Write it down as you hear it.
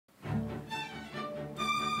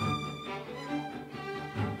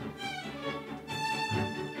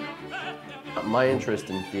My interest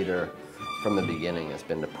in theater from the beginning has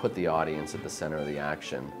been to put the audience at the center of the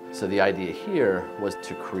action. So the idea here was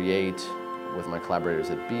to create, with my collaborators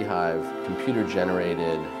at Beehive,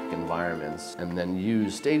 computer-generated environments and then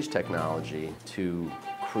use stage technology to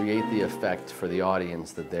create the effect for the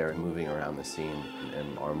audience that they're moving around the scene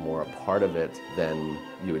and are more a part of it than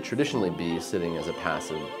you would traditionally be sitting as a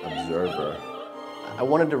passive observer. I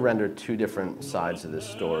wanted to render two different sides of this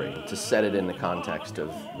story, to set it in the context of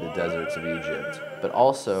the deserts of Egypt, but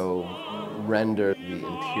also render the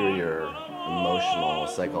interior emotional,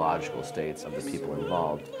 psychological states of the people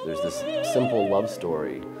involved. There's this simple love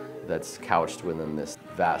story that's couched within this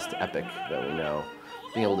vast epic that we know.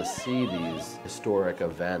 Being able to see these historic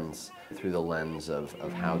events through the lens of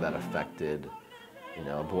how that affected,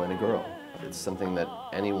 a boy and a girl. It's something that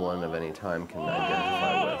anyone of any time can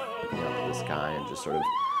identify with, looking up at the sky and just sort of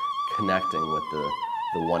connecting with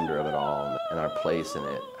the wonder of it all and our place in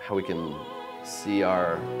it. How we can see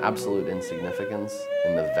our absolute insignificance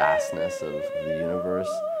in the vastness of the universe,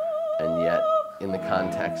 and yet in the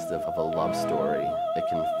context of a love story, it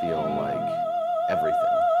can feel like everything.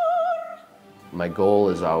 My goal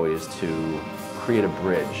is always to create a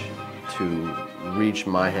bridge, to reach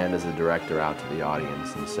my hand as a director out to the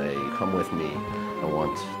audience and say, come with me. I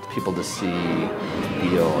want people to see,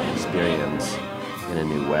 feel, and experience in a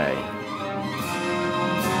new way.